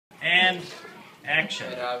And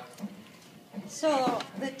action. So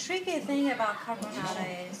the tricky thing about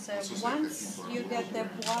carbonara is once you get the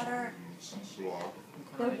water,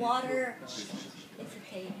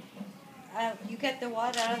 you get the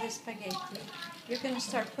water out of the spaghetti, you're going to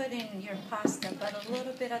start putting your pasta, but a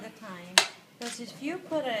little bit at a time. Because if you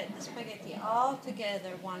put the spaghetti all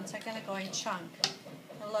together once, they're going to go in chunks.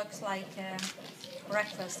 It looks like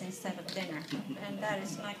breakfast instead of dinner, and that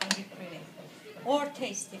is not going to be pretty or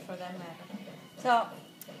tasty for that matter. So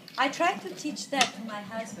I tried to teach that to my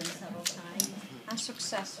husband several times,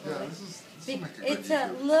 unsuccessfully. It's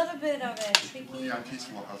a little bit of a tricky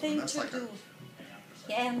thing to do.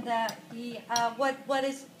 And what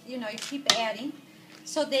is, you keep adding.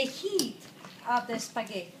 So the heat of the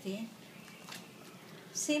spaghetti,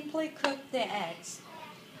 simply cook the eggs.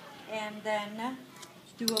 And then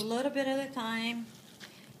do a little bit at a time.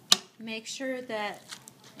 Make sure that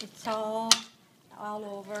it's all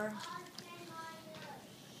over.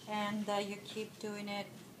 And you keep doing it.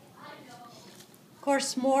 Of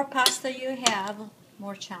course, more pasta you have,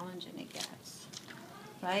 more challenging it gets,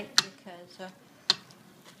 right? Because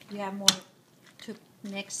you have more to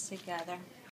mix together.